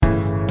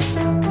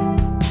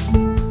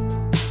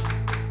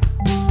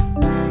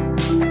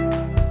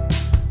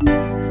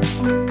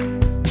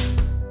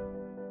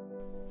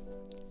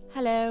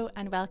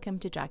welcome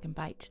to Dragon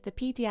Bite, the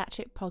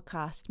paediatric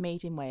podcast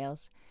made in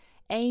Wales,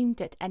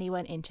 aimed at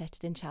anyone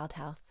interested in child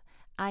health.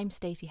 I'm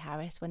Stacey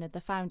Harris, one of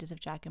the founders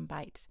of Dragon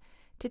Bite.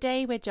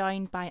 Today we're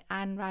joined by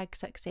Anurag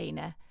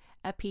Saxena,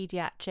 a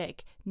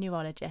paediatric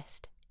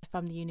neurologist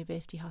from the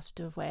University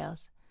Hospital of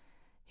Wales,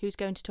 who's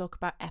going to talk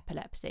about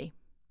epilepsy.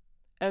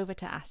 Over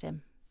to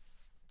Asim.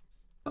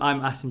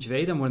 I'm Asim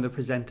Javed, I'm one of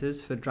the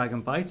presenters for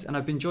Dragon Bite, and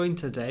I've been joined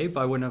today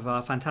by one of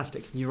our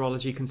fantastic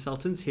neurology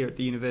consultants here at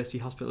the University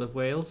Hospital of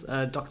Wales,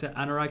 Dr.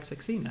 Anurag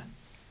Saxena.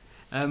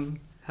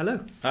 Hello.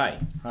 Hi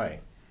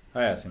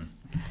Asim.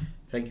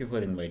 Thank you for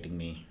inviting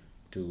me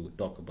to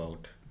talk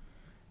about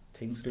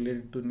things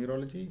related to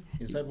neurology.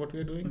 Is that what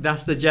we're doing?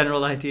 That's the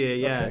general idea,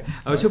 yeah. Okay.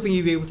 I was hoping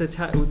you'd be able to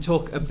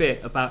talk a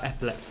bit about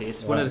epilepsy.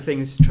 It's one of the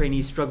things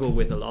trainees struggle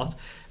with a lot,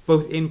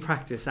 both in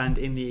practice and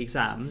in the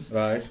exams.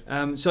 Right.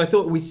 So I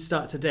thought we'd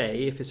start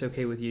today, if it's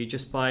okay with you,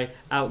 just by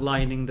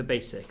outlining the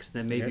basics,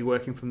 then maybe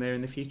working from there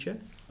in the future.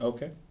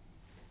 Okay.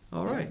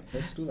 All right. Yeah,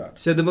 let's do that.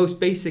 So the most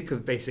basic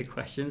of basic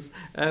questions,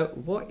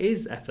 what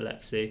is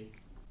epilepsy?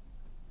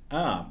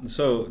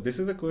 So this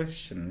is a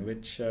question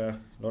which a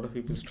lot of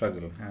people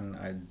struggle, and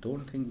I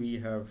don't think we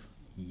have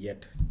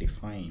yet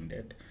defined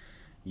it.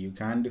 You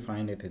can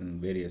define it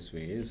in various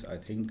ways. I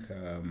think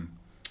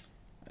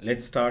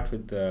let's start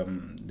with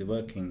the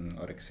working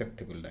or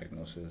acceptable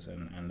diagnosis,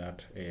 and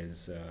that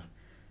is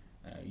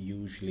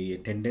usually a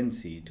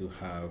tendency to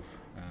have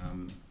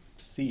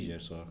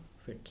seizures or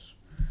fits.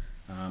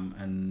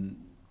 And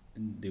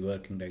the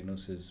working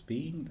diagnosis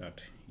being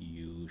that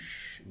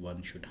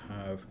one should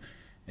have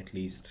at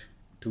least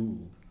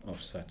 2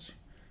 of such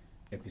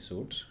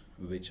episodes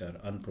which are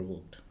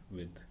unprovoked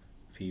with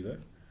fever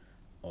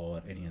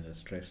or any other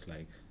stress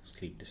like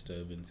sleep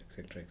disturbance,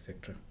 etc.,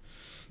 etc.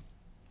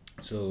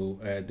 So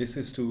this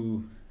is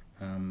to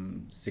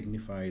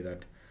signify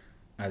that,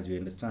 as we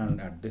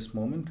understand at this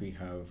moment,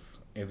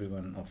 every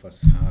one of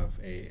us have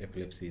a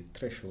epilepsy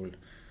threshold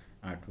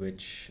at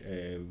which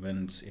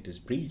once it is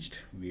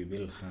breached, we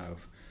will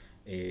have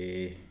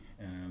a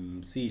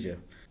seizure.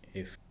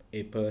 If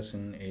a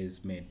person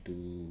is made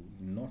to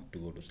not to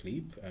go to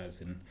sleep,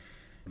 as in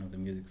one of the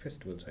music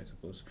festivals, I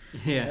suppose.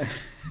 Yeah.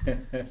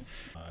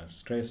 Are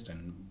stressed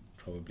and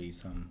probably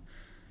some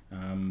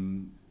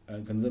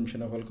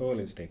consumption of alcohol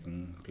is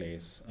taking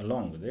place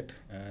along with it,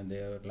 and they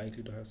are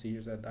likely to have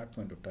seizures at that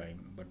point of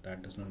time. But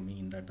that does not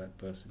mean that that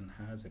person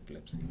has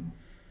epilepsy,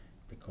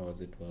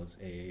 because it was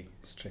a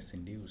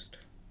stress-induced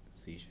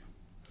seizure.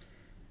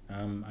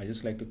 I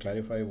just like to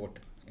clarify what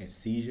a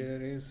seizure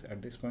is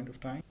at this point of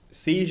time.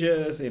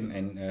 Seizures are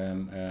in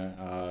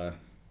a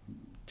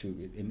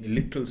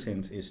literal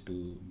sense is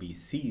to be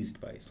seized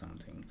by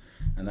something,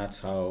 and that's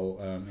how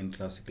in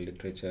classical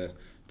literature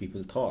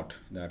people thought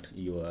that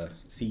you are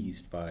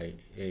seized by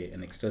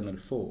an external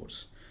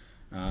force,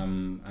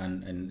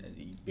 and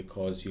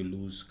because you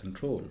lose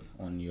control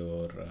on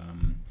your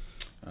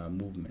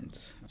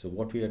movements. So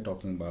what we are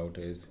talking about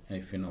is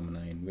a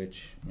phenomena in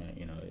which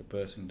a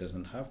person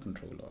doesn't have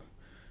control of,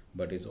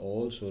 but is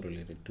also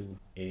related to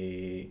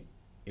a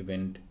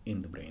event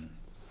in the brain.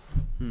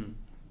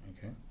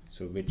 Okay,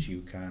 so which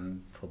you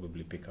can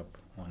probably pick up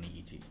on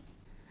EEG.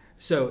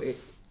 So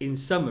in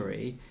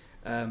summary,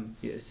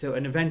 so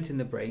an event in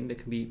the brain that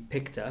can be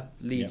picked up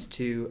leads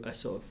to a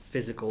sort of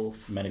physical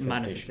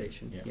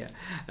manifestation. Yeah.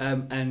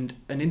 And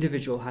an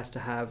individual has to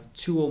have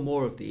 2 or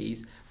more of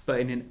these, but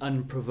in an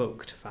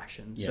unprovoked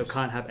fashion. Yes. So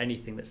can't have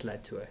anything that's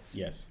led to it.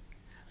 Yes.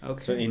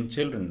 Okay. So in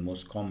children,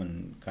 most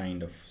common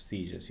kind of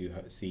seizures you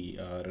see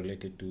are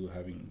related to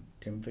having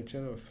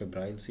temperature or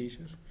febrile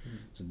seizures.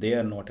 So they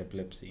are not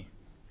epilepsy.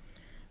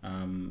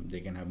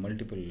 They can have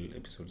multiple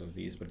episodes of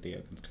these, but they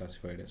are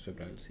classified as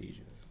febrile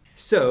seizures.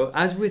 So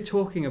as we're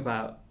talking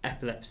about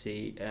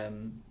epilepsy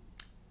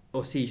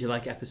or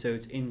seizure-like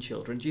episodes in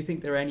children, do you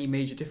think there are any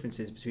major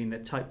differences between the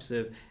types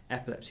of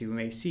epilepsy we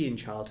may see in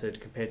childhood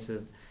compared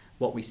to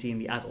what we see in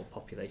the adult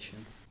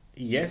population?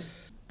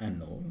 Yes and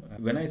no.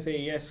 When I say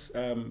yes,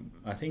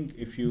 I think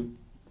if you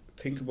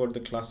think about the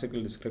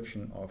classical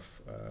description of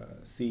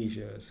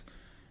seizures,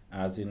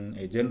 as in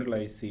a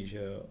generalized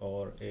seizure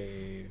or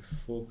a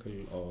focal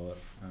or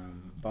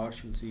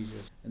partial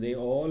seizures, they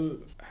all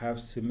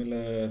have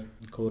similar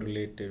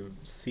correlative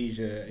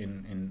seizure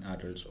in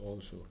adults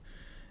also.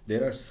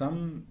 There are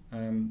some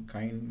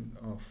kind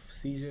of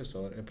seizures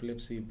or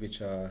epilepsy which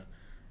are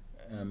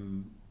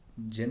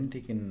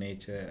genetic in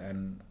nature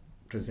and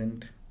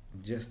present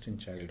just in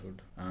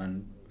childhood,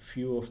 and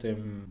few of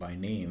them by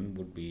name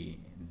would be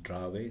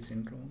Dravet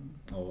syndrome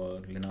or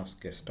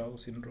Lennox-Gastaut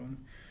syndrome.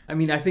 I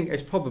mean, I think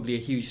it's probably a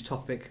huge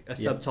topic, a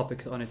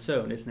subtopic on its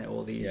own, isn't it?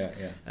 All these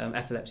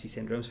epilepsy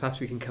syndromes. Perhaps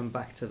we can come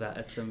back to that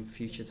at some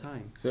future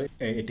time. So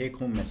a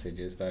take-home message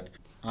is that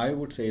I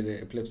would say the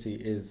epilepsy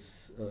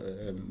is,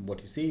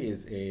 what you see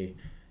is a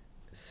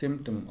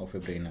symptom of a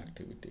brain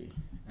activity,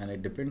 and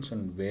it depends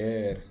on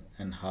where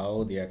and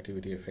how the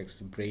activity affects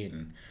the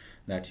brain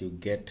that you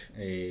get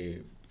a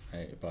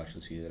partial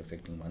seizure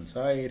affecting one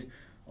side,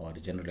 or a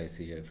generalized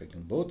seizure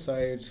affecting both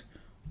sides,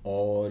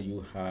 or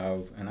you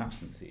have an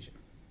absence seizure.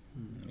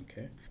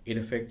 Okay, it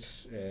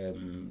affects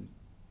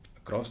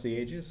across the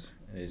ages.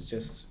 It's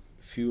just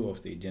few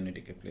of the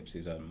genetic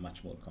epilepsies are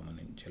much more common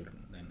in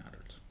children than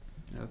adults.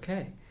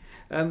 Okay.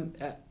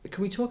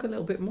 Can we talk a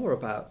little bit more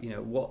about,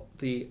 what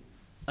the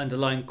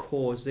underlying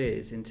cause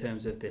is in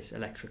terms of this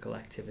electrical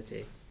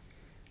activity?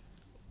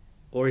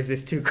 Or is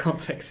this too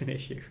complex an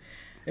issue?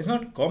 It's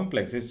not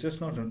complex, it's just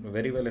not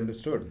very well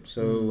understood.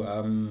 So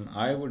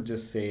I would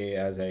just say,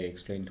 as I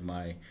explained to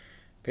my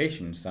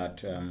patients,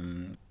 that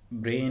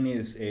brain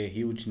is a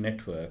huge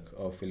network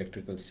of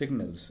electrical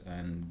signals,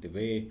 and the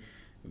way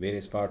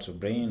various parts of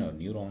brain or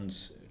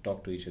neurons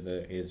talk to each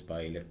other is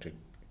by electric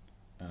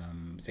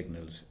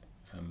signals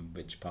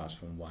which pass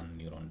from one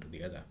neuron to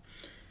the other.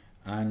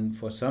 And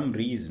for some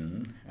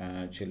reason,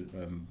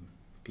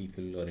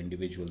 people or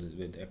individuals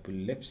with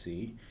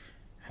epilepsy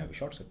have a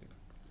short circuit.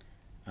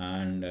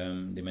 And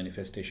the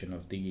manifestation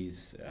of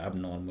these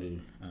abnormal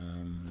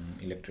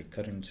electric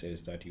currents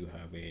is that you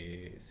have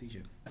a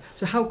seizure.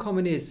 So how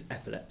common is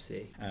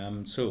epilepsy?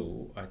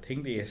 So I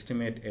think the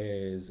estimate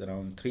is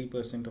around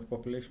 3% of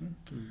population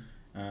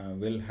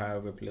will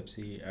have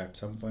epilepsy at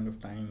some point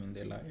of time in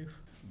their life.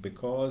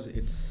 Because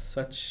it's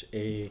such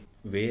a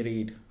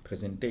varied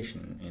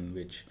presentation in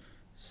which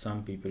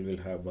some people will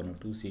have 1 or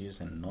 2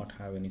 seizures and not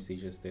have any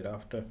seizures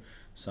thereafter.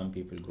 Some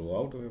people grow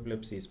out of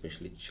epilepsy,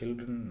 especially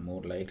children,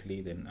 more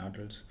likely than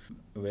adults,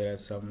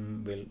 whereas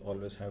some will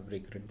always have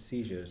recurrent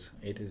seizures.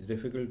 It is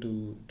difficult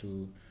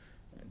to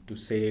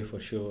say for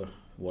sure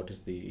what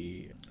is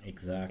the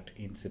exact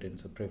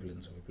incidence or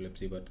prevalence of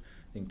epilepsy, but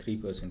I think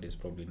 3% is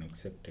probably an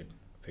accepted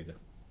figure.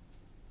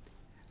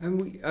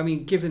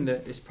 And given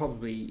that it's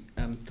probably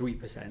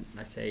 3%,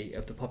 let's say,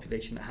 of the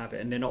population that have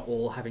it, and they're not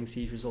all having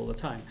seizures all the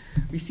time,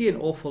 we see an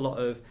awful lot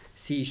of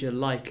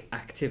seizure-like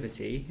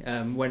activity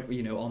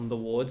when on the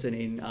wards and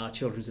in our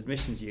children's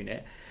admissions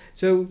unit.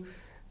 So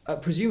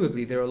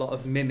presumably there are a lot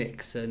of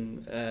mimics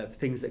and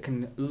things that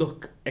can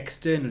look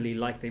externally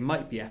like they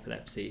might be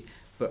epilepsy,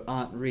 but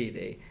aren't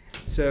really.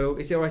 So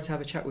is it all right to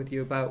have a chat with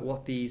you about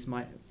what these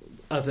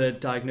other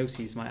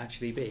diagnoses might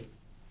actually be?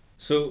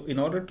 So in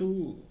order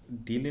to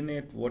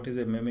delineate what is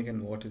a mimic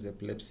and what is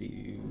epilepsy,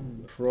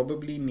 you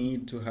probably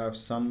need to have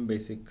some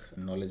basic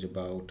knowledge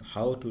about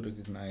how to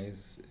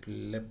recognize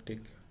epileptic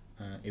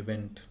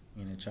event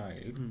in a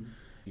child.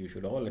 You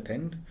should all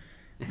attend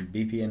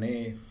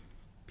BPNA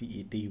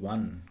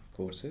PET1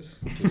 courses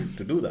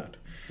to do that.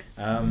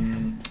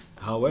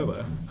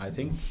 However, I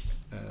think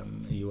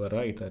you are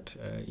right that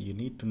you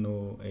need to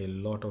know a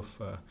lot of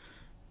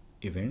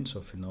events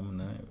or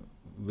phenomena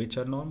which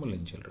are normal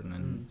in children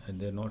and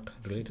they're not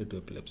related to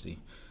epilepsy.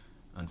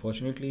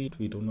 Unfortunately,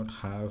 we do not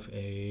have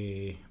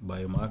a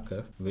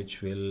biomarker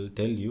which will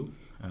tell you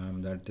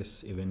that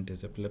this event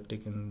is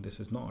epileptic and this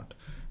is not.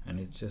 And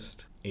it's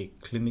just a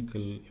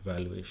clinical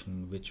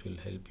evaluation which will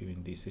help you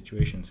in these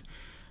situations.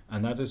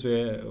 And that is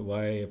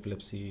why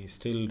epilepsy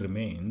still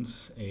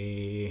remains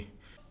a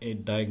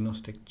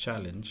diagnostic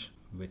challenge,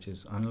 which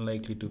is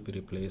unlikely to be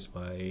replaced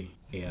by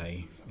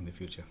AI in the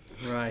future.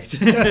 Right.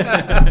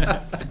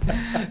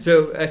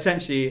 So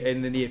essentially,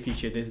 in the near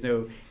future, there's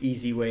no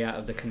easy way out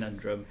of the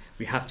conundrum.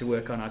 We have to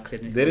work on our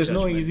clinical There is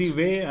judgment. no easy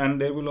way,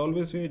 and there will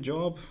always be a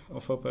job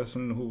of a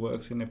person who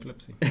works in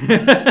epilepsy.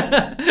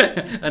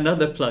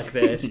 Another plug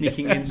there,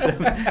 sneaking in some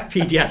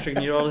pediatric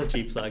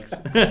neurology plugs.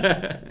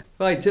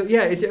 Right, so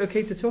is it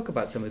okay to talk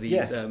about some of these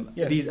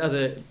Yes. these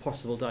other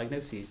possible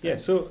diagnoses? then? Yeah,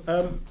 so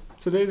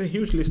there is a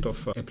huge list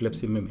of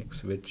epilepsy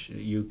mimics which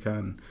you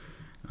can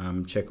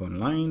check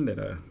online. There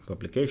are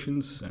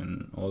publications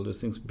and all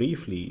those things.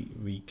 Briefly,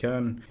 we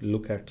can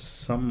look at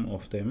some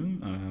of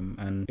them,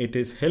 and it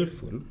is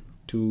helpful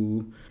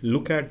to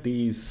look at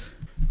these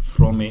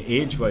from a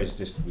age-wise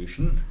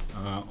distribution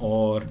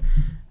or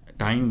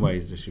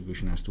time-wise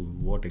distribution as to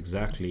where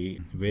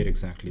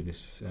exactly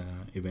this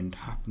event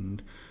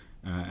happened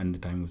and the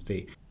time of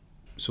day.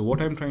 So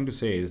what I'm trying to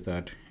say is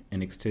that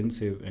an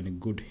extensive and a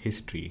good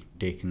history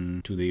taken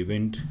to the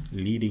event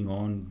leading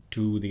on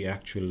to the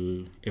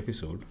actual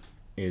episode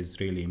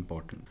is really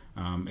important.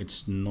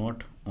 It's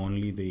not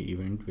only the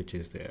event which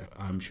is there.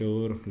 I'm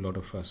sure a lot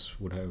of us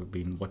would have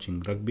been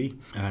watching rugby,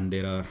 and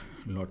there are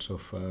lots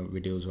of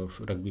videos of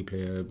rugby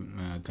player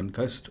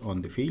concussed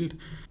on the field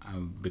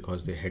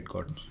because their head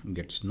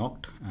gets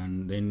knocked,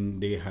 and then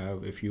they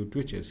have a few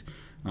twitches.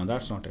 Now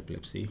that's not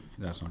epilepsy,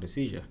 that's not a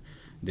seizure.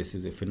 This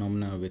is a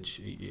phenomena which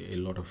a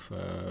lot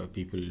of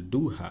people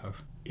do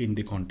have in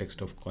the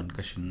context of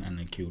concussion and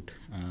acute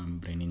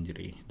brain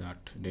injury,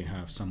 that they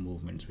have some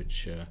movements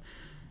which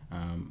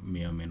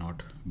may or may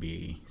not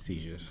be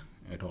seizures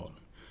at all.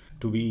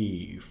 To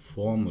be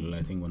formal,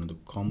 I think one of the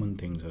common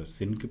things are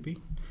syncope.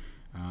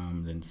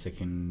 Then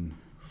second,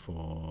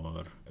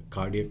 for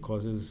cardiac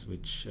causes,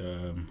 which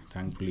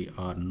thankfully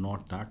are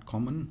not that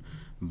common,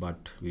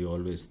 but we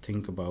always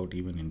think about,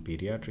 even in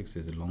pediatrics,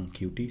 is a long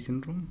QT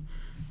syndrome,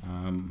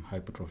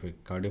 hypertrophic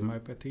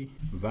cardiomyopathy,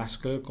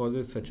 vascular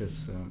causes such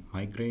as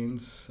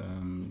migraines,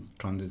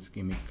 transient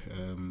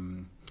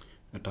ischemic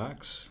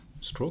attacks,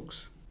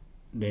 strokes,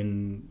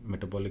 then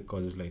metabolic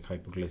causes like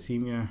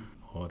hypoglycemia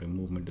or a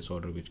movement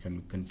disorder which can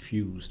be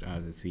confused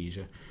as a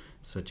seizure,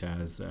 such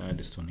as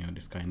dystonia,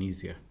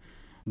 dyskinesia.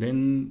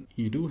 Then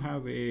you do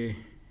have a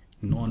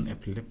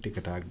non-epileptic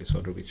attack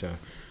disorder, which are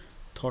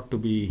thought to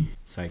be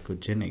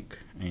psychogenic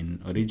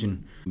in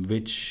origin,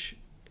 which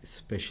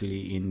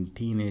especially in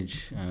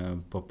teenage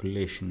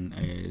population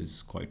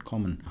is quite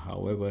common.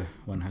 However,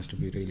 one has to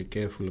be really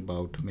careful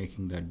about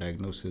making that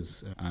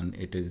diagnosis, and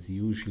it is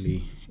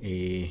usually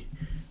a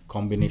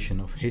combination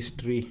of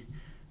history,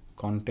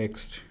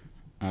 context,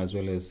 as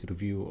well as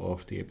review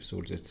of the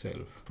episodes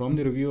itself. From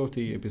the review of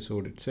the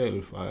episode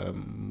itself,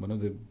 one of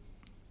the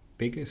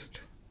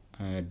biggest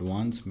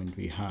advancement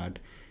we had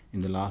in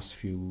the last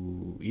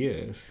few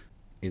years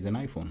is an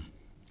iPhone.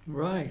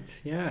 Right,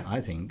 yeah. I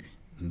think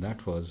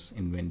that was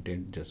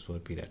invented just for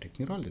pediatric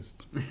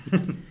neurologists.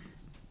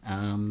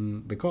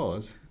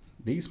 Because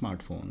these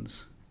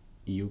smartphones,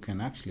 you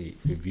can actually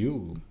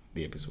review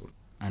the episode.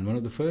 And one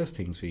of the first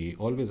things we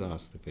always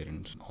ask the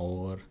parents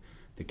or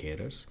the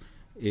carers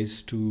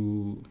is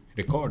to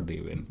record the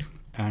event,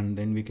 and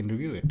then we can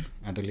review it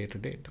at a later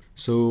date.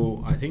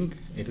 So I think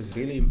it is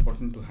really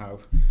important to have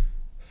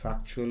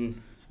factual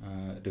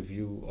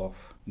review of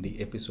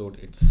the episode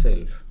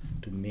itself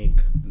to make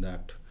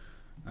that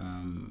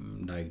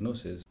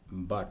diagnosis.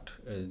 But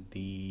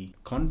the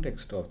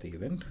context of the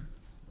event,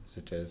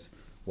 such as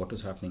what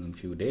is happening in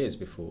few days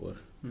before,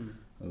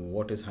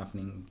 what is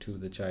happening to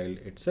the child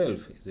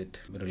itself, is it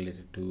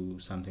related to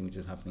something which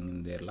is happening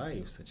in their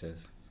lives, such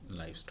as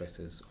life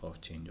stresses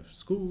of change of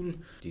school,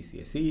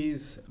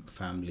 GCSEs,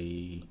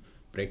 family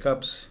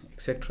breakups,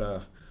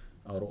 etc.,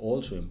 are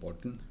also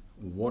important.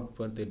 What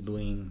were they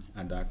doing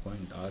at that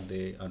point? Are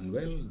they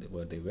unwell?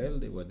 Were they well?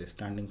 Were they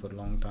standing for a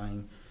long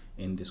time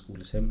in the school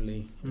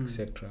assembly,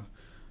 etc.?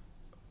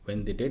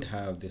 When they did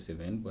have this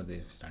event, were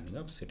they standing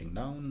up, sitting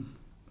down?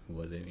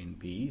 Were they in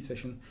PE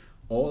session?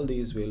 All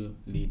these will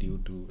lead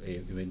you to a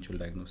eventual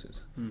diagnosis.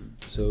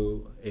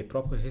 So a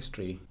proper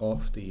history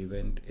of the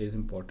event is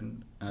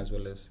important, as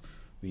well as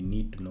we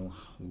need to know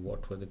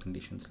what were the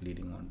conditions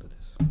leading on to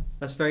this.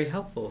 That's very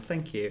helpful,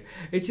 thank you.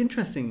 It's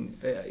interesting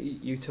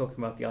you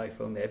talking about the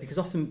iPhone there, because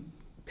often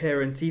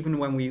parents, even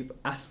when we've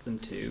asked them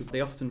to, they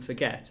often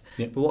forget.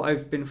 Yep. But what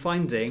I've been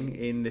finding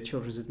in the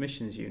Children's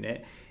Admissions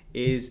Unit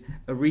is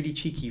a really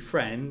cheeky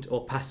friend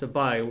or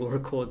passerby will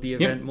record the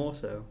event more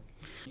so.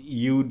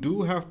 You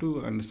do have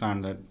to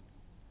understand that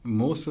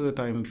most of the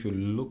time, if you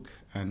look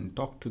and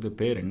talk to the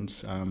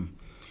parents,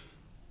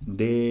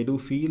 they do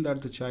feel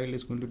that the child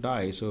is going to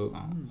die. So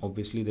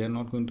obviously they're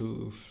not going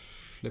to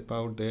flip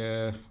out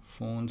their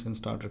phones and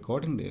start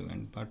recording the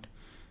event. But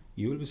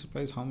you will be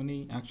surprised how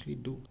many actually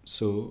do.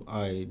 So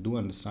I do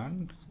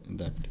understand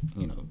that,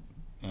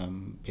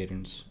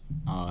 parents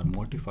are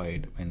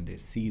mortified when they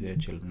see their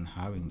children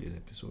having these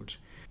episodes.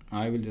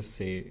 I will just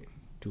say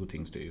two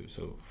things to you.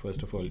 So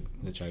first of all,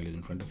 the child is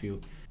in front of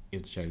you.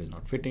 If the child is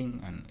not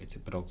fitting and it's a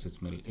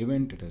paroxysmal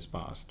event, it has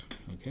passed.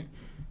 Okay,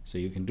 so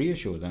you can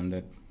reassure them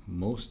that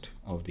most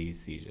of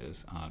these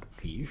seizures are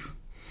brief.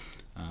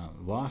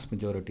 Vast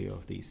majority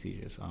of these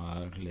seizures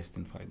are less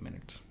than 5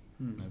 minutes.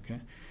 Okay,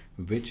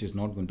 which is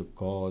not going to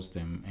cause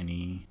them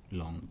any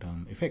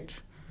long-term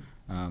effects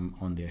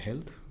on their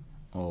health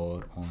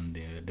or on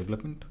their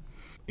development.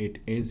 It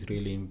is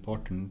really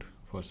important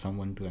for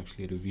someone to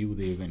actually review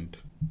the event.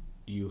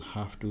 You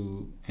have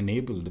to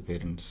enable the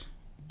parents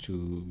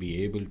to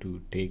be able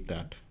to take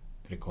that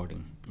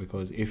recording,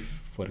 because if,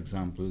 for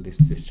example,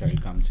 this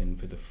child comes in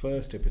for the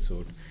first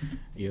episode,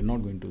 you're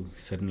not going to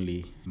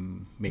suddenly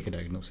make a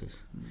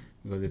diagnosis,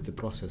 because it's a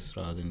process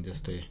rather than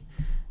just a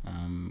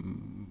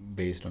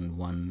based on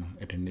one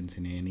attendance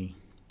in A&E.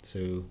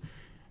 So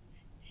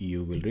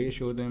you will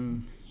reassure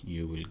them,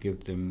 you will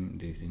give them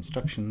these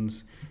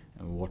instructions,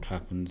 what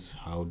happens,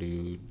 how do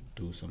you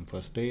do some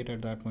first aid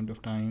at that point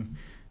of time.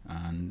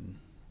 And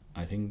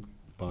I think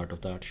part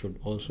of that should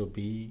also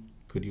be,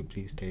 could you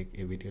please take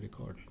a video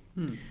record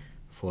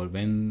for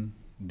when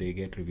they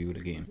get reviewed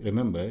again.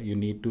 Remember, you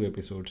need 2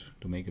 episodes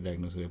to make a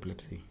diagnosis of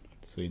epilepsy.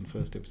 So in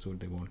first episode,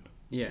 they won't.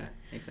 Yeah,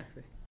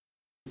 exactly.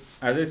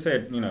 As I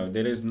said,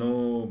 there is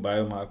no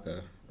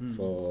biomarker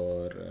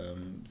for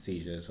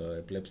seizures or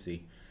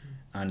epilepsy.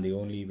 And the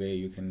only way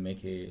you can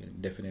make a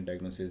definite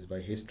diagnosis is by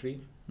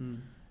history.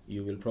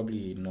 You will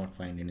probably not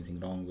find anything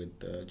wrong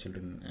with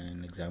children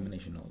and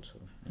examination also.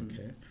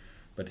 Okay,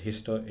 but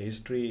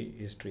history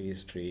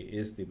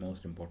is the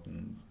most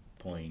important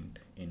point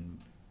in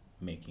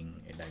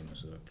making a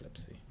diagnosis of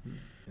epilepsy.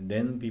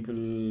 Then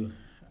people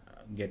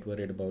get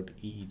worried about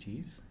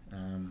EEGs.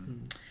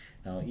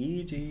 Now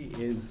EEG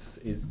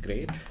is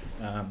great,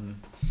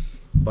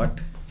 but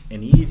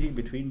an EEG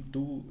between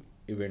 2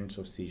 events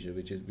of seizure,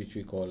 which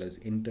we call as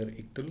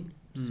interictal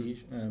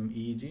seizure,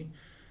 EEG,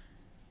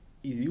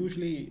 is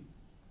usually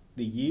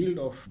the yield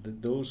of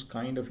those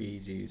kind of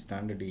EEGs,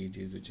 standard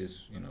EEGs, which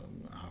is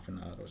half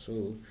an hour or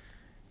so,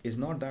 is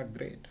not that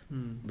great,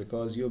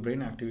 because your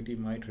brain activity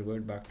might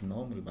revert back to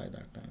normal by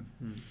that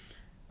time,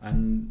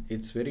 and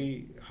it's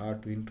very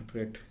hard to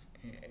interpret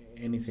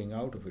anything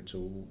out of it.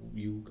 So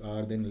you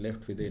are then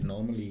left with a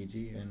normal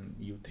EEG, and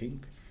you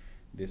think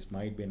this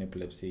might be an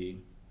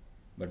epilepsy,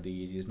 but the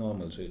EEG is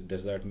normal. So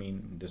does that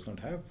mean it does not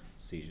have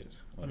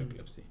seizures or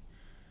epilepsy?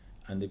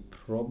 And the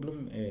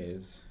problem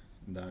is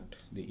that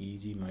the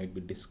EEG might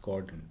be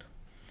discordant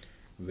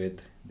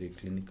with the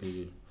clinical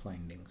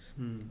findings.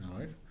 All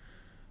right.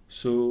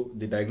 So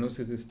the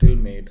diagnosis is still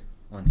made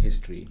on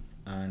history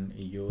and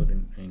your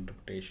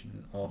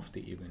interpretation of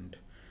the event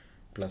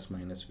plus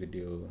minus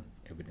video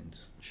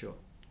evidence. Sure.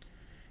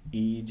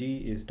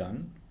 EEG is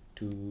done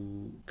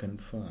to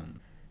confirm.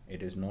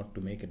 It is not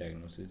to make a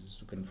diagnosis, it's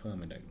to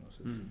confirm a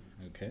diagnosis.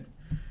 Okay.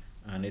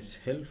 And it's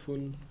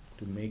helpful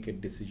to make a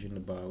decision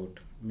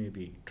about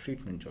maybe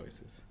treatment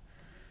choices,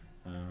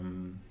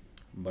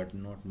 but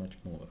not much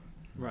more.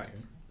 Right.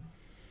 Okay?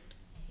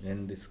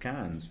 Then the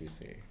scans, we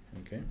say.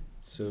 Okay.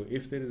 So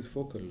if there is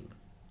focal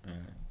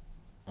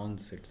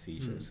onset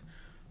seizures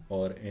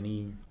or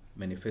any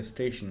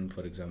manifestation,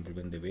 for example,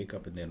 when they wake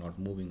up and they're not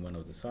moving one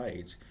of the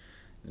sides,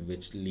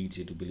 which leads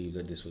you to believe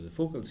that this was a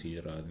focal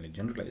seizure rather than a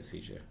generalized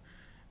seizure,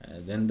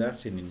 then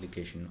that's an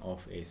indication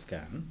of a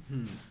scan.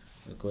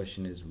 The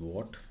question is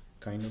what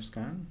kind of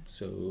scan?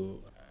 So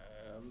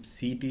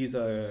CTs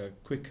are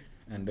quick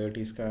and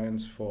dirty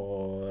scans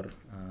for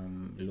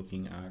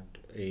looking at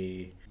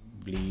a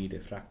bleed, a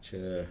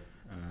fracture,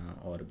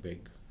 or a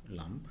big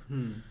lump.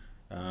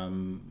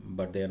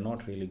 But they are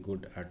not really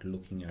good at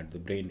looking at the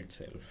brain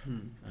itself.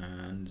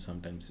 And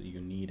sometimes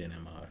you need an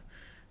MR.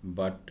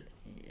 But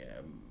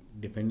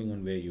depending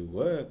on where you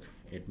work,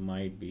 it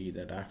might be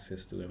that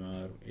access to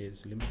MR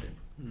is limited.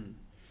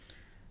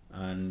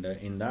 And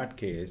in that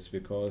case,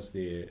 because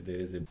there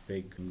is a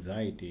big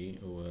anxiety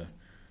over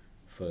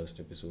first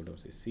episode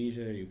of the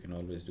seizure, you can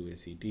always do a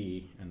CT,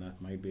 and that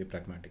might be a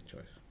pragmatic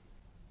choice.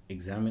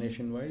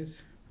 Examination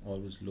wise,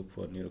 always look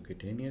for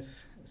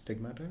neurocutaneous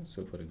stigmata.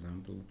 So for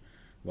example,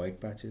 white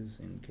patches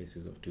in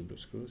cases of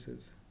tuberous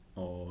sclerosis,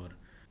 or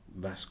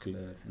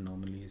vascular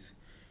anomalies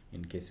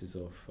in cases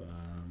of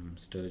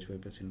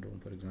Sturge-Weber syndrome,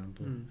 for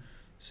example.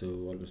 So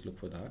always look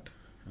for that.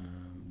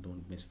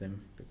 Don't miss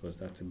them, because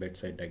that's a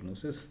bedside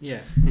diagnosis.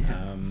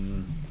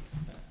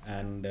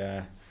 And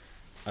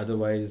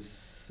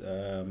otherwise,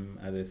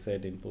 as I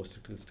said, in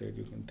post-ictal state,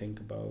 you can think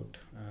about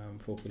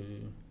focal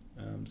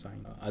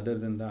sign. Other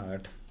than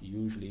that,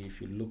 usually if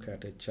you look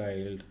at a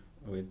child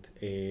with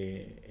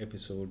a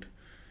episode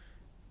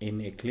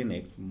in a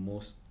clinic,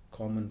 most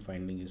common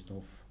finding is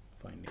no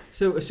finding.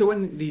 So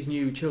when these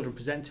new children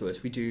present to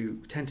us, we do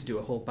tend to do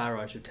a whole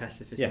barrage of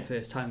tests if it's the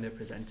first time they're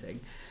presenting.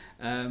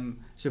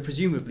 So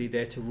presumably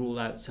they're to rule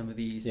out some of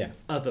these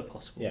other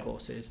possible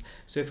causes.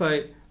 So if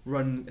I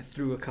run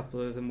through a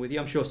couple of them with you,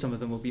 I'm sure some of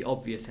them will be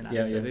obvious in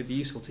answer. It'd be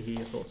useful to hear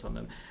your thoughts on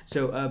them.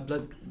 So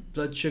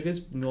blood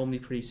sugars, normally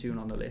pretty soon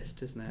on the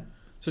list, isn't it?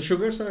 So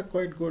sugars are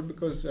quite good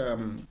because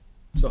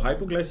so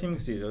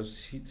hypoglycemic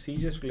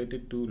seizures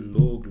related to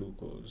low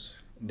glucose,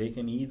 they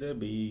can either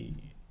be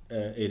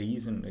a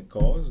reason, a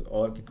cause,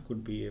 or it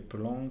could be a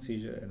prolonged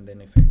seizure and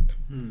then effect.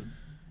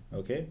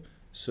 Okay,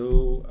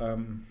 so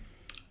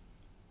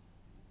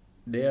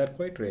they are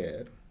quite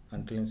rare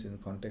until it's in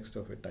context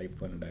of a type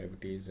 1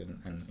 diabetes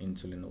and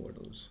insulin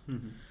overdose.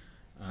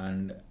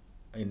 And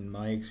in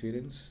my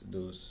experience,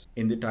 those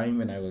in the time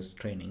when I was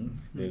training,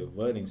 there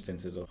were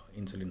instances of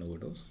insulin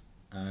overdose,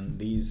 and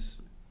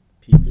these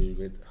people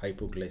with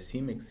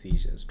hypoglycemic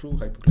seizures, true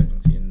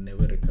hypoglycemic seizures,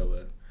 never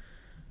recover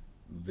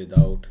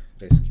without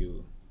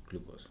rescue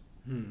glucose.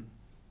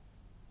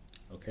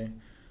 Okay,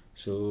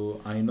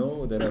 so I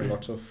know there are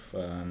lots of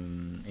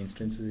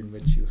instances in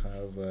which you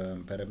have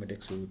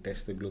paramedics who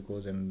test the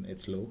glucose and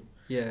it's low.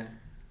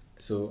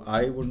 So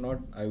I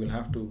will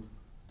have to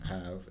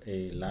have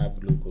a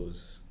lab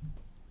glucose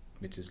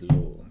which is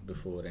low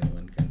before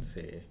anyone can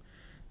say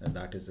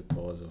that is the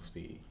cause of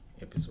the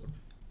episode.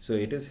 So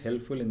it is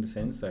helpful in the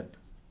sense that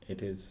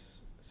it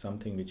is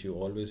something which you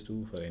always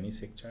do for any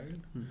sick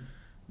child,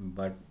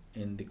 but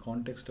in the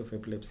context of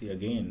epilepsy,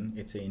 again,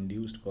 it's an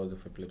induced cause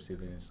of epilepsy,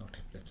 then it's not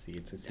epilepsy,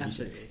 it's a seizure.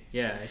 Absolutely.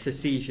 Yeah, it's a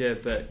seizure,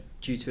 but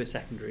due to a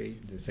secondary...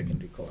 The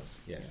secondary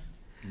cause, yes.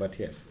 But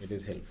yes, it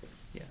is helpful.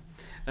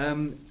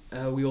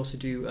 We also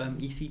do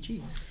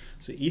ECGs.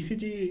 So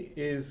ECG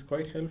is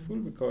quite helpful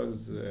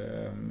because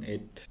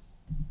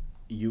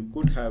you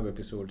could have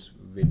episodes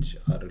which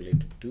are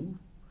related to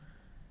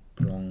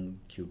prolonged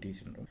QT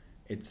syndrome.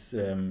 It's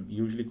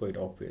usually quite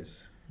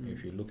obvious.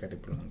 If you look at a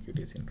prolonged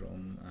QT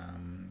syndrome,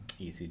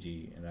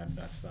 ECG,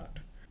 that's that.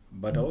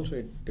 But also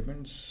it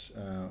depends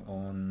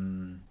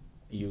on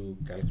you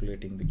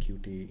calculating the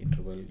QT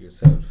interval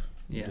yourself.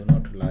 Do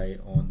not rely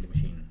on the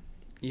machine.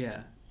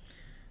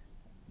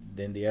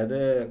 Then the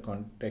other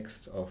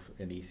context of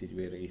an ECG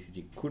where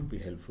ECG could be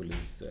helpful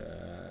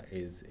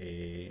is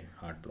a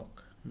heart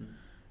block.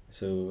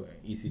 So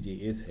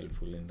ECG is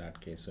helpful in that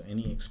case. So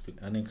any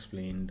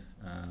unexplained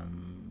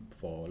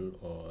fall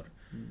or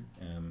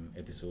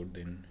episode,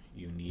 then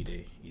you need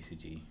a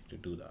ECG to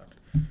do that.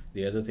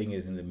 The other thing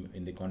is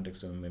in the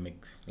context of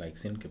mimic like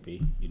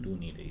syncope, you do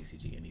need a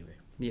ECG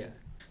anyway.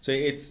 So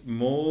it's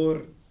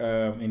more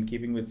in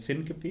keeping with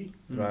syncope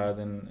rather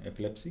than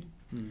epilepsy.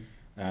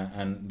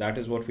 And that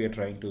is what we are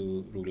trying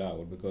to rule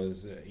out,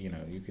 because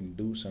you can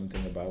do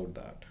something about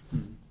that.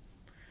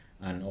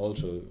 And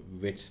also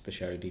which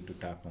specialty to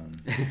tap on.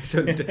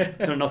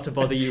 so not to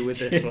bother you with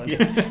this one.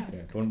 Yeah,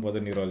 don't bother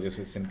neurologists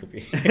with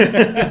syncope.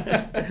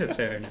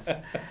 Fair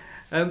enough.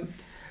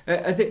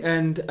 I think,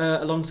 and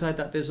alongside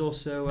that, there's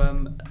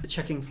also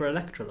checking for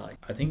electrolyte.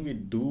 I think we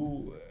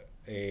do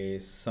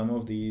some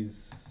of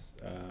these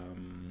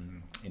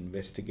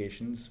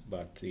investigations,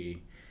 but the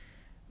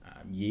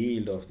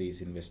yield of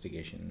these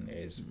investigation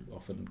is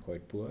often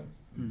quite poor.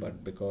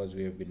 But because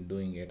we have been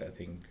doing it, I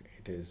think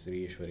it is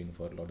reassuring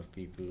for a lot of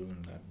people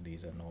that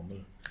these are normal.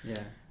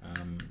 Yeah.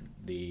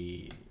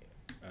 The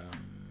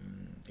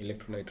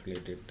electrolyte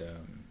related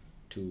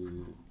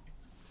to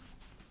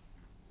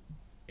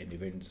an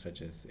event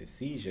such as a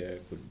seizure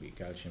could be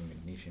calcium,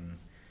 magnesium,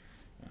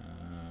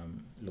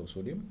 low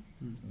sodium.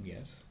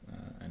 Yes,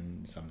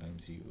 and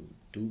sometimes you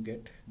do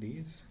get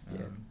these.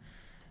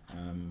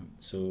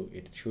 So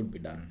it should be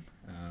done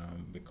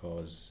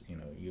because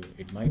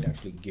it might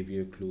actually give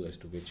you a clue as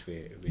to which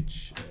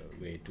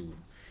way to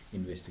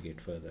investigate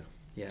further.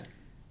 Yeah.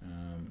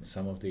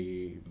 Some of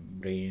the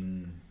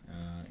brain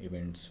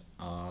events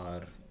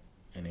are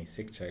in a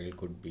sick child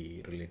could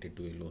be related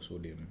to a low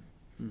sodium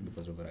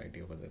because of a variety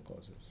of other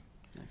causes.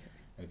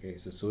 Okay,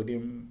 so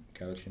sodium,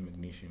 calcium,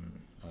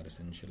 magnesium are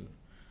essential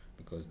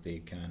because they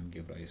can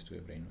give rise to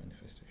a brain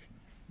manifestation.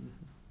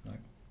 Right?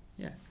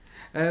 Yeah.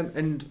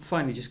 And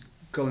finally, just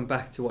going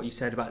back to what you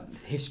said about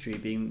history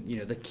being,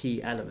 the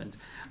key element,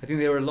 I think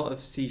there are a lot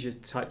of seizure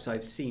types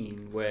I've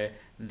seen where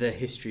the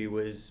history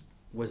was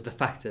the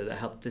factor that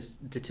helped us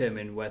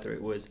determine whether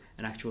it was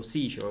an actual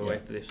seizure or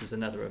whether this was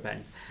another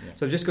event. Yeah.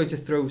 So I'm just going to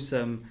throw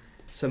some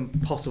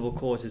possible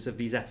causes of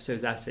these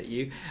episodes out at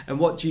you, and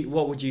what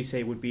would you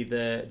say would be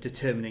the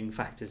determining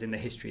factors in the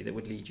history that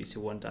would lead you to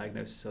one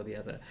diagnosis or the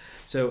other?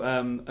 So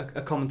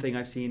a common thing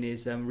I've seen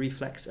is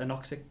reflex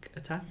anoxic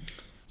attack.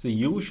 So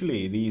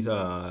usually these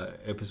are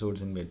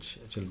episodes in which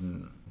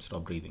children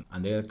stop breathing,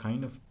 and they are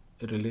kind of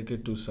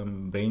related to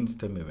some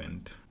brainstem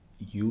event,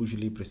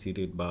 usually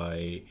preceded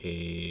by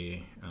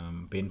a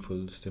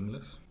painful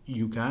stimulus.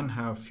 You can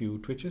have few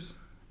twitches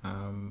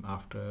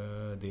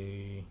after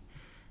the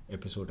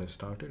episode has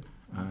started,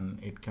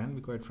 and it can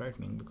be quite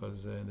frightening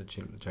because the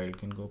child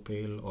can go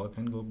pale or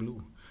can go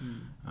blue,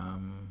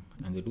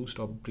 and they do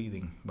stop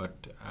breathing,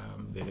 but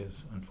there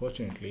is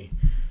unfortunately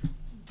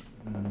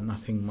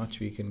nothing much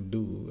we can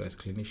do as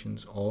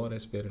clinicians or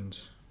as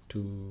parents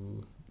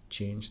to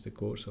change the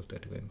course of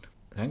that event.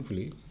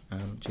 Thankfully,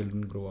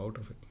 children grow out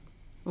of it.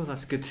 Well,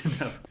 that's good to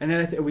know. And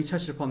then we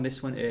touched upon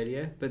this one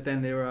earlier, but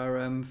then there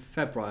are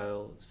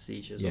febrile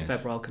seizures or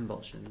febrile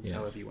convulsions,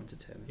 however you want to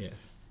term it. Yes.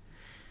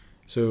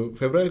 So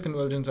febrile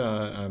convulsions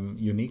are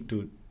unique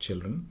to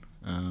children.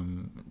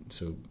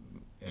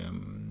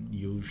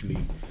 Usually,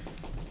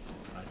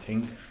 I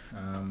think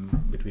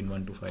between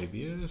 1 to 5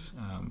 years,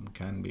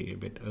 can be a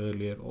bit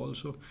earlier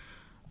also.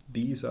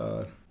 These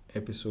are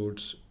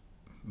episodes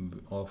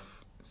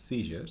of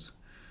seizures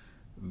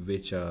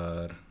which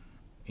are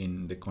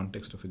in the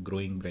context of a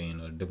growing brain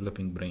or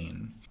developing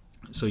brain,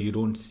 so you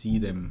don't see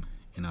them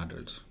in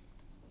adults.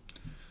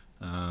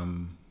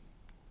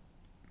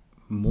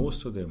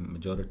 Most of them,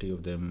 majority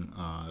of them,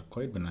 are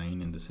quite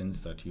benign in the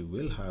sense that you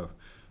will have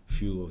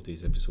few of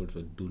these episodes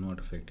that do not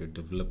affect your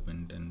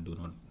development and do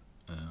not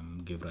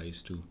give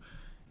rise to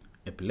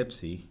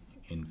epilepsy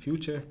in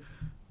future,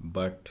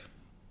 but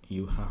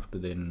you have to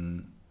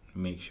then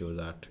make sure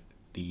that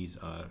these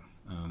are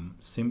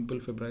simple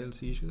febrile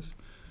seizures,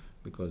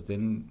 because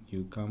then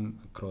you come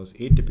across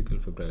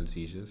atypical febrile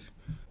seizures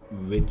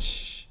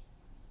which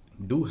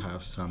do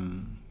have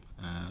some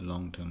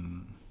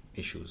long-term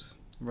issues.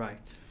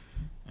 Right.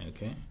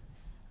 Okay.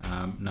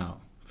 Now,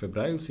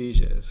 febrile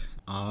seizures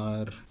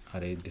are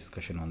a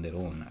discussion on their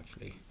own,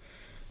 actually.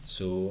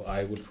 So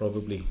I would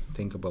probably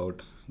think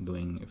about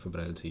doing a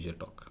febrile seizure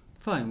talk.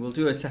 Fine, we'll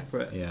do a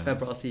separate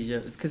febrile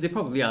seizure, because they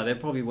probably are. They're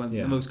probably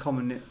the most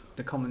common,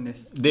 the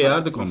commonest. They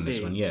are the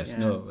commonest one, yes. Yeah.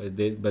 No,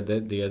 but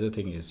the other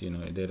thing is,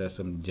 there are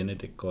some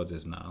genetic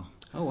causes now.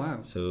 Oh, wow.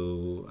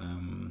 So,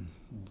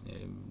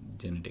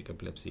 genetic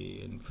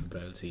epilepsy and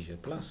febrile seizure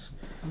plus.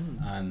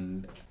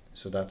 And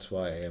so that's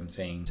why I am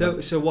saying...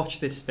 So watch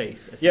this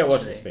space, essentially. Yeah,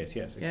 watch this space,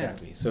 yes,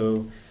 exactly. Yeah.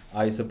 So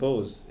I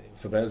suppose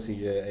febrile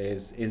seizure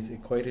is a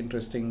quite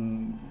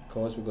interesting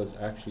cause, because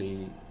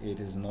actually it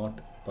is not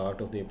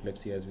part of the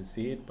epilepsy as we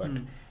see it, but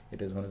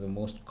it is one of the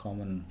most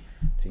common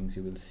things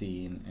you will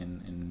see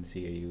in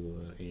CAU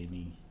or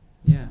A&E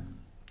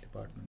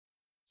department.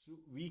 So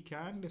we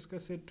can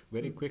discuss it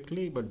very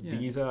quickly, but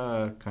these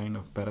are kind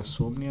of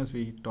parasomnias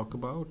we talk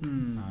about.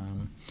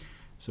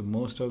 So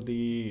most of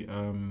the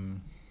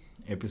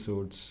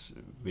episodes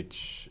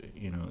which,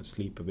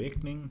 sleep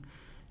awakening,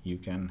 you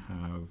can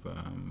have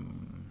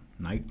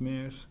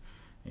nightmares,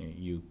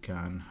 you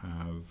can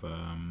have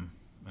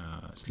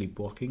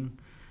sleepwalking.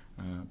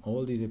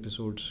 All these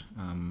episodes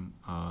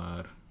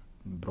are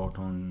brought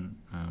on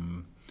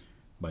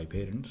by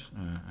parents,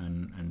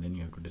 and then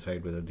you have to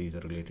decide whether these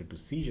are related to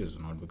seizures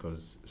or not,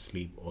 because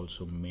sleep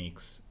also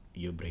makes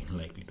your brain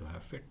likely to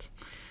have fits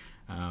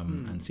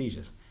and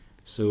seizures.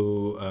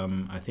 So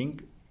I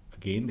think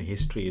again the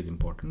history is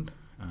important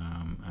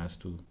as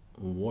to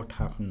what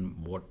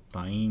happened, what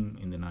time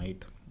in the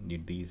night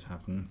did these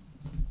happen.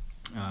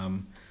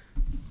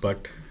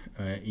 But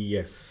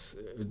yes,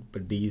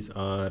 but these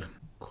are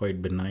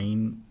quite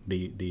benign.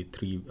 The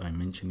three I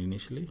mentioned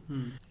initially: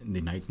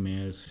 the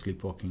nightmares,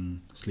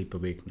 sleepwalking, sleep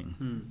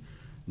awakening.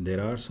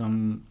 There are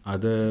some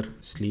other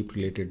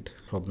sleep-related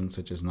problems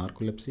such as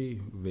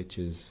narcolepsy, which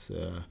is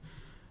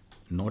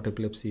not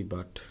epilepsy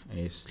but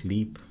a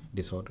sleep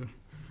disorder.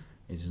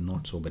 It is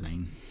not so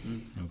benign.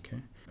 Okay.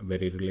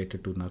 Very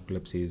related to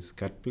narcolepsy is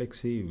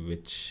cataplexy,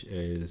 which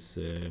is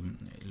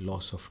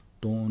loss of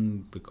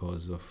tone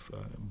because of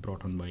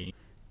brought on by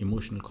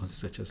emotional causes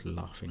such as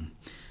laughing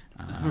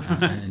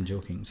and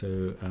joking.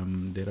 So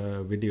there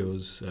are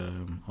videos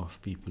of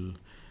people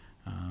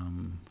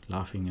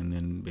laughing and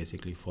then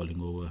basically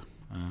falling over,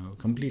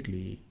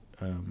 completely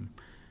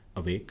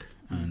awake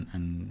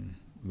and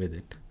with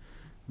it,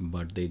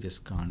 but they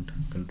just can't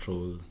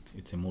control.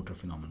 It's a motor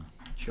phenomena.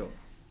 Sure.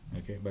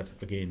 Okay, but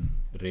again,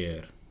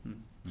 rare.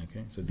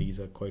 Okay, so these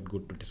are quite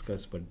good to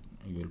discuss, but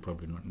you will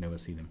probably never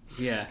see them.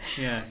 Yeah,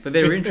 but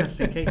they were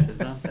interesting cases,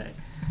 aren't they?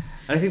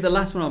 And I think the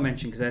last one I'll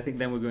mention, because I think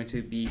then we're going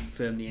to be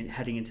firmly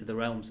heading into the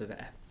realms of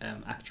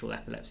actual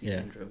epilepsy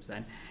syndromes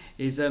then,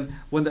 is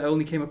one that I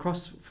only came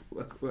across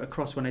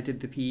when I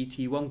did the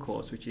PET1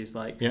 course, which is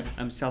like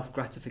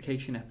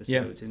self-gratification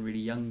episodes in really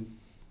young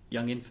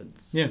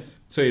infants. Yes,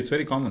 so it's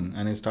very common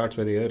and it starts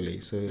very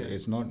early, so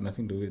it's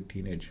nothing to do with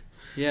teenage.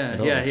 Yeah.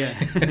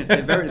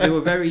 They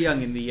were very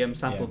young in the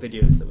sample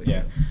videos that we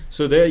showed.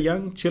 So there are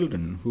young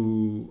children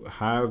who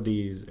have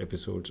these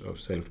episodes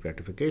of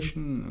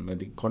self-gratification, but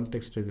the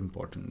context is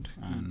important.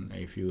 And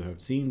if you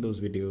have seen those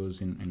videos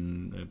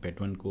in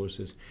PET1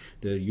 courses,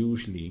 they're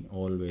usually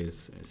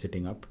always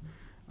sitting up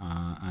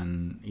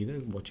and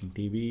either watching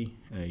TV,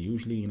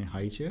 usually in a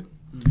high chair.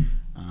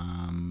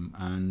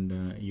 And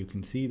you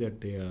can see that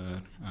they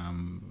are,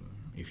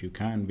 if you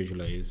can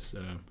visualize,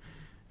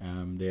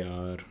 they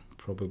are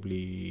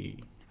probably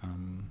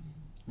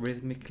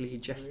rhythmically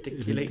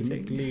gesticulating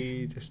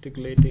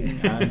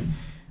and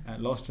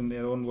lost in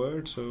their own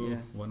words. So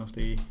one of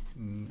the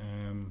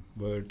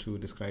words to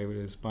describe it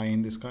is pie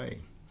in the sky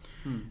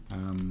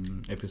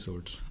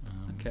episodes.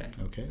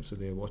 Okay, so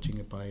they're watching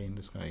a pie in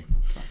the sky.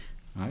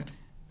 Right.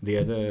 The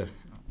other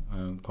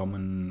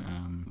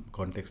common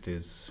context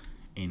is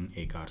in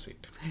a car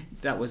seat.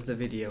 That was the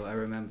video, I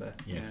remember.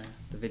 Yes. Yeah,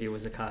 the video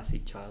was a car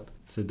seat child.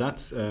 So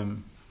that's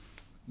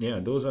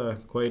those are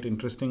quite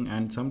interesting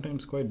and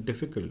sometimes quite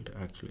difficult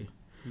actually.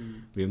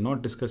 We have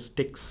not discussed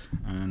tics,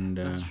 and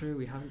that's true,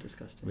 we haven't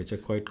discussed tics, which are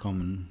quite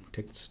common.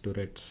 Tics,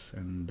 Tourette's,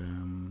 and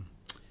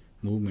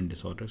movement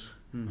disorders,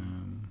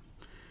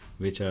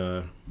 which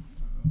are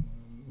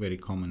very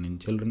common in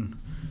children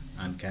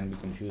and can be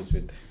confused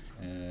with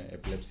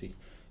epilepsy.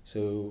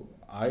 So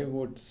I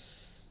would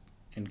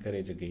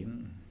encourage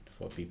again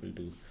for people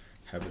to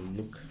have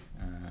a look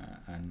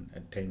and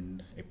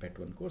attend a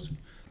PET1 course.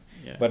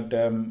 Yeah. But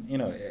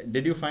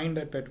did you find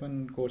that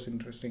PET1 course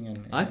interesting?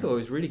 And I thought it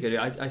was really good.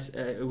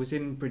 It was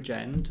in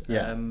Bridgend.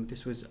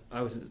 This was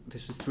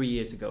 3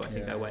 years ago. I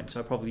think I went,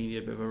 so I probably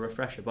needed a bit of a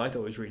refresher. But I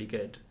thought it was really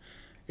good.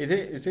 It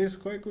is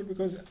quite good,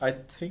 because I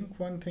think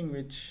one thing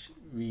which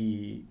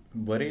we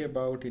worry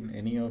about in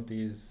any of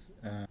these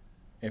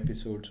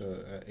episodes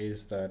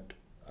is that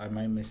am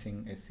I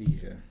missing a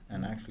seizure?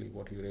 And actually,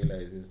 what you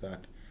realize is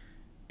that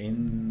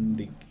in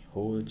the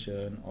whole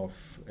churn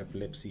of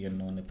epilepsy and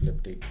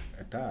non-epileptic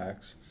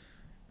attacks,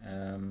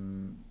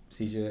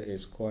 seizure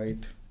is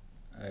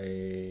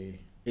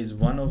is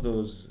one of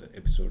those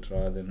episodes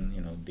rather than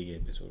the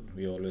episode.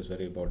 We always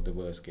worry about the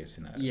worst case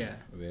scenario,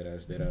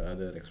 whereas there are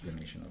other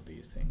explanation of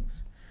these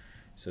things.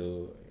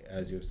 So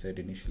as you've said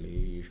initially,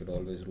 you should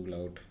always rule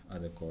out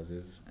other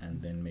causes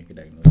and then make a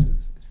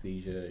diagnosis.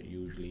 Seizure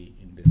usually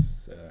in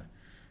this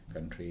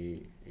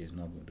country is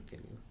not going to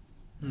kill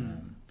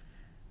you.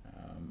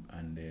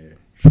 And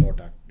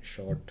short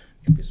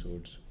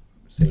episodes,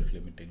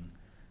 self-limiting,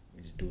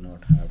 which do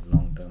not have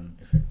long-term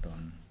effect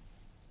on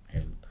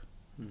health.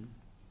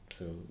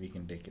 So we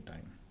can take a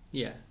time.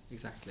 Yeah,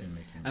 exactly.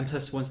 And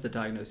plus, once the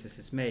diagnosis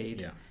is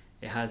made,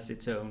 it has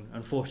its own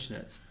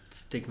unfortunate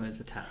stigmas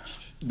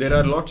attached. There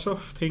are lots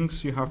of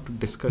things you have to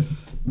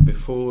discuss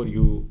before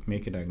you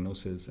make a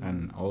diagnosis,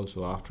 and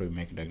also after you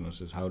make a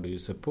diagnosis. How do you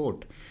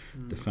support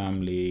the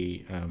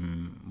family?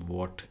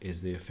 What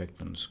is the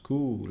effect on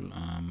school,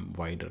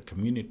 wider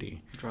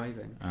community?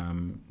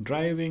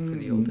 Driving for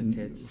the older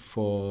kids.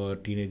 For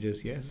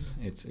teenagers, yes,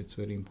 it's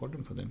very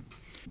important for them.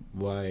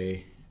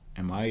 Why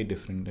am I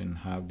different and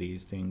have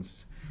these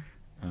things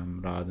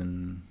rather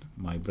than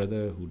my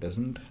brother who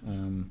doesn't,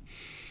 and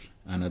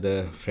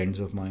other friends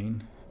of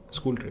mine?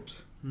 School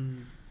trips,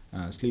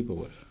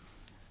 sleepovers,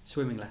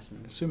 swimming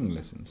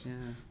lessons. Yeah.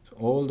 So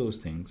all those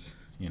things,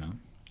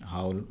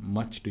 how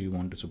much do you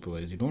want to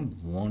supervise? You don't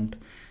want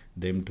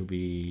them to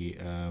be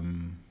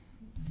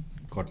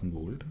cotton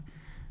wooled,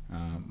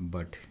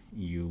 but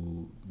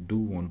you do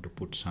want to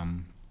put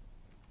some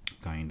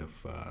kind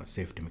of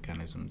safety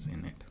mechanisms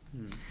in it.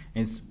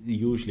 It's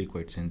usually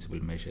quite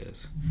sensible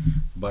measures,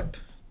 but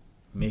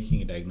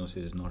making a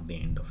diagnosis is not the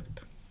end of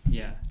it.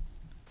 Yeah.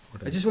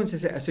 I just wanted to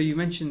say, so you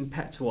mentioned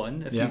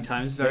PETS1 a few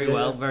times, very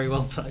well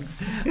plugged.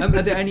 Are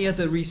there any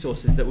other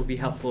resources that would be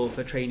helpful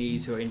for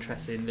trainees who are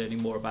interested in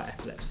learning more about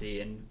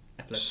epilepsy and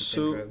epilepsy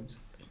syndromes?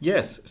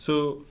 Yes,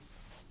 so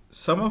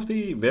some of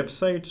the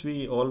websites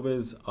we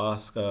always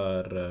ask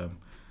our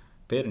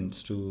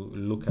parents to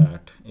look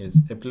at is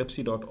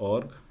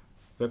epilepsy.org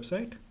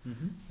website,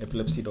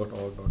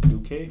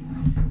 epilepsy.org.uk.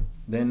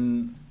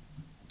 Then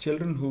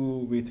children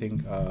who we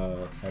think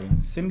are having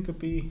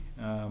syncope,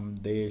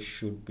 they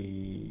should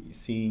be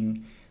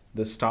seeing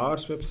the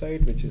STARS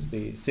website, which is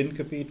the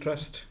Syncope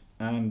Trust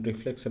and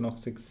Reflex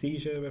Anoxic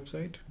Seizure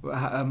website.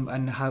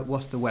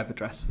 What's the web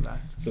address for that?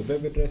 So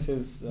web address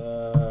is...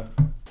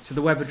 So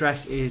the web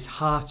address is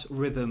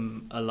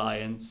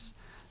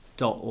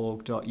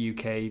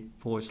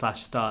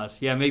heartrhythmalliance.org.uk/stars.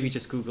 Yeah, maybe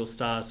just Google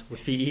stars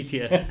would be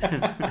easier.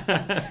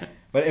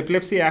 But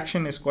Epilepsy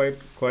Action is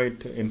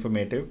quite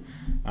informative,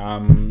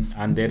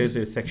 and there is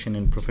a section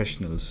in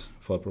professionals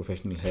for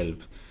professional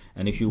help.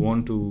 And if you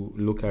want to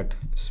look at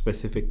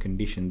specific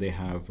condition, they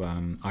have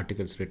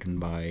articles written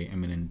by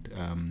eminent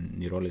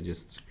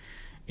neurologists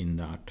in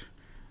that.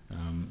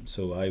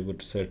 So I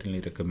would certainly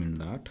recommend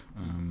that.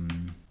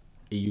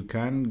 You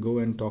can go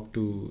and talk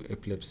to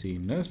epilepsy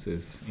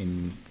nurses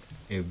in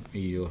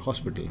your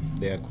hospital.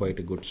 They are quite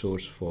a good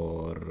source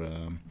for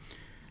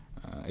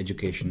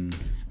education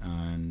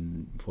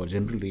and for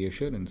general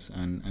reassurance,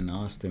 and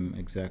ask them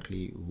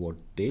exactly what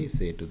they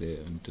say to the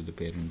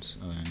parents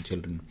and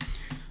children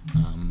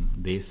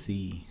they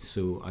see.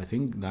 So I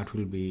think that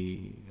will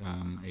be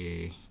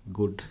a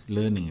good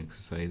learning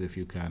exercise if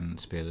you can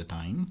spare the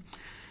time.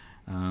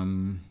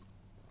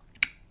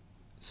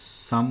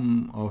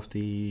 Some of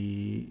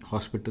the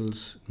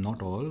hospitals,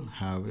 not all,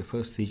 have a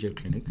first seizure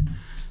clinic,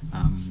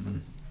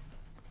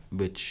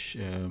 which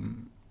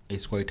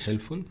is quite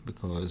helpful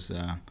because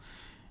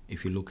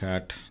if you look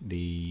at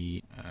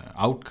the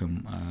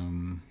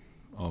outcome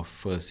of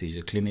first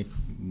seizure clinic,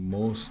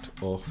 most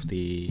of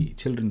the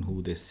children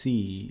who they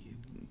see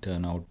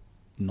turn out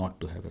not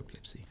to have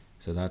epilepsy.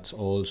 So that's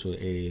also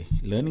a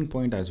learning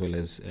point, as well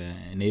as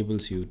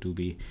enables you to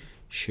be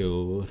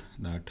sure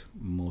that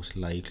most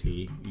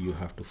likely you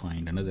have to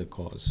find another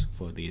cause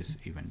for these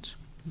events.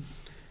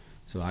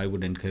 So I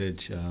would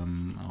encourage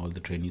all the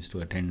trainees to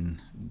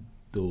attend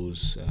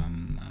those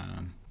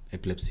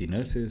epilepsy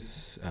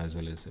nurses as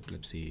well as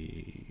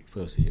epilepsy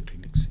first seizure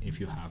clinics if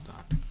you have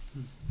that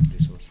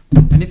resource.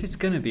 And if it's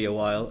going to be a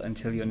while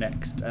until your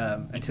next,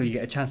 until you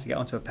get a chance to get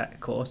onto a PET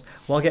course,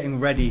 while getting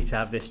ready to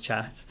have this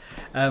chat,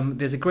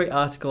 there's a great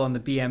article on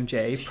the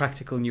BMJ,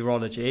 Practical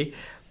Neurology,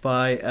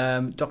 by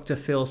Dr.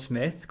 Phil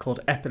Smith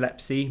called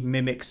Epilepsy,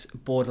 Mimics,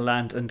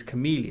 Borderland and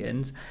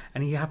Chameleons,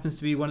 and he happens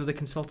to be one of the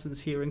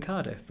consultants here in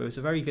Cardiff. But it was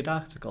a very good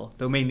article,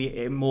 though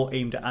mainly more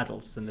aimed at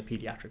adults than the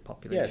paediatric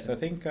population. Yes, I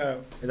think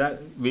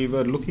that we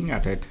were looking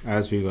at it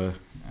as we were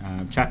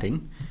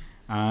chatting,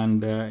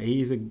 and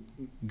he is a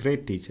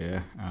great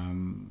teacher.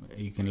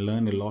 You can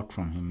learn a lot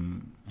from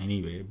him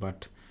anyway,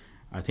 but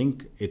I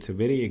think it's a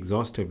very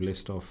exhaustive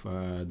list of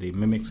the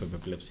mimics of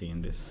epilepsy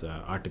in this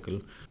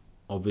article.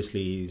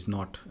 Obviously, he's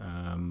not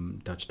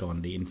touched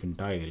on the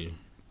infantile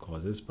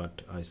causes,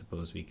 but I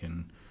suppose we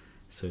can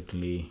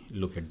certainly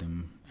look at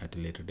them at a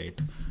later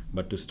date.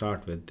 But to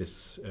start with,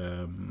 this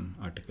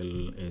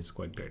article is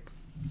quite great.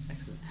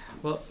 Excellent.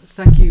 Well,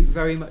 thank you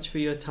very much for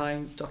your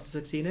time,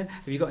 Dr. Saxena.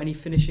 Have you got any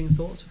finishing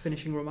thoughts or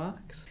finishing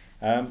remarks?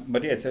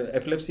 But yes,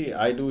 epilepsy,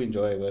 I do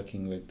enjoy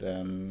working with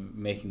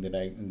making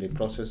the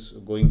process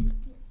going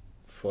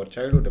for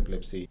childhood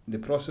epilepsy. The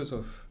process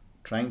of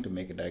trying to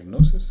make a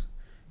diagnosis,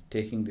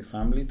 taking the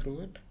family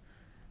through it,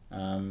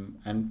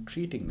 and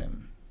treating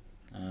them,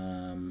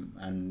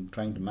 and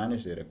trying to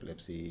manage their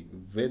epilepsy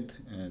with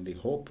the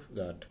hope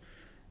that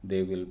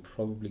they will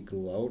probably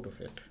grow out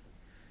of it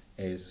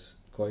is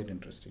quite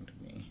interesting to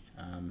me.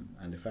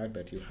 And the fact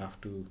that you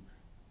have to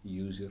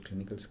use your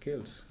clinical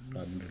skills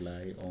rather than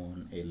rely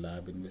on a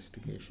lab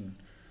investigation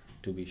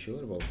to be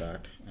sure about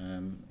that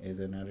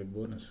is an added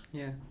bonus.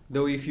 Yeah,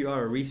 though if you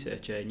are a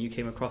researcher and you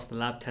came across the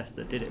lab test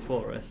that did it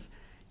for us,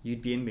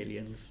 you'd be in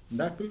millions.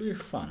 That will be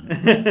fun.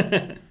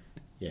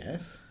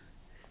 Yes.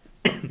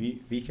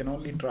 We can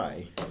only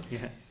try.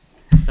 Yeah.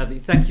 Lovely.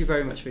 Thank you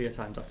very much for your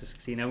time, Dr.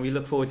 Saxena, and we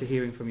look forward to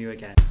hearing from you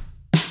again.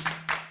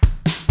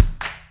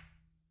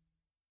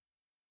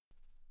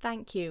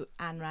 Thank you,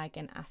 Anurag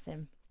and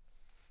Asim.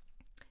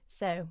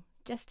 So,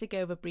 just to go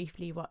over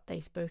briefly what they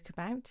spoke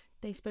about.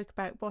 They spoke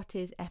about what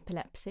is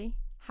epilepsy,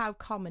 how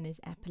common is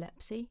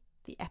epilepsy,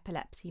 the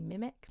epilepsy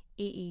mimic,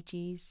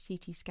 EEGs,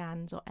 CT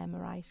scans or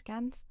MRI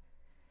scans,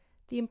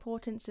 the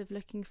importance of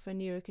looking for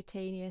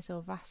neurocutaneous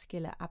or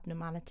vascular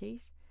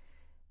abnormalities,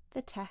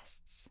 the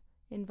tests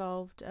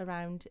involved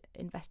around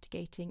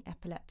investigating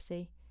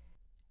epilepsy,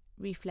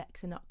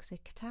 reflex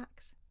anoxic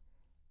attacks,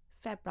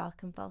 febrile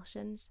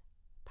convulsions,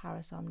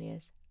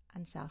 parasomnias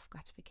and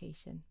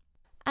self-gratification.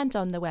 And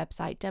on the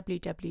website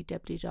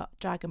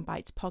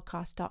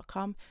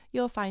www.dragonbitespodcast.com,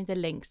 you'll find the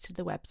links to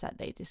the website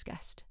they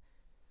discussed.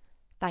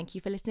 Thank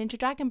you for listening to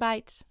Dragon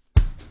Bites.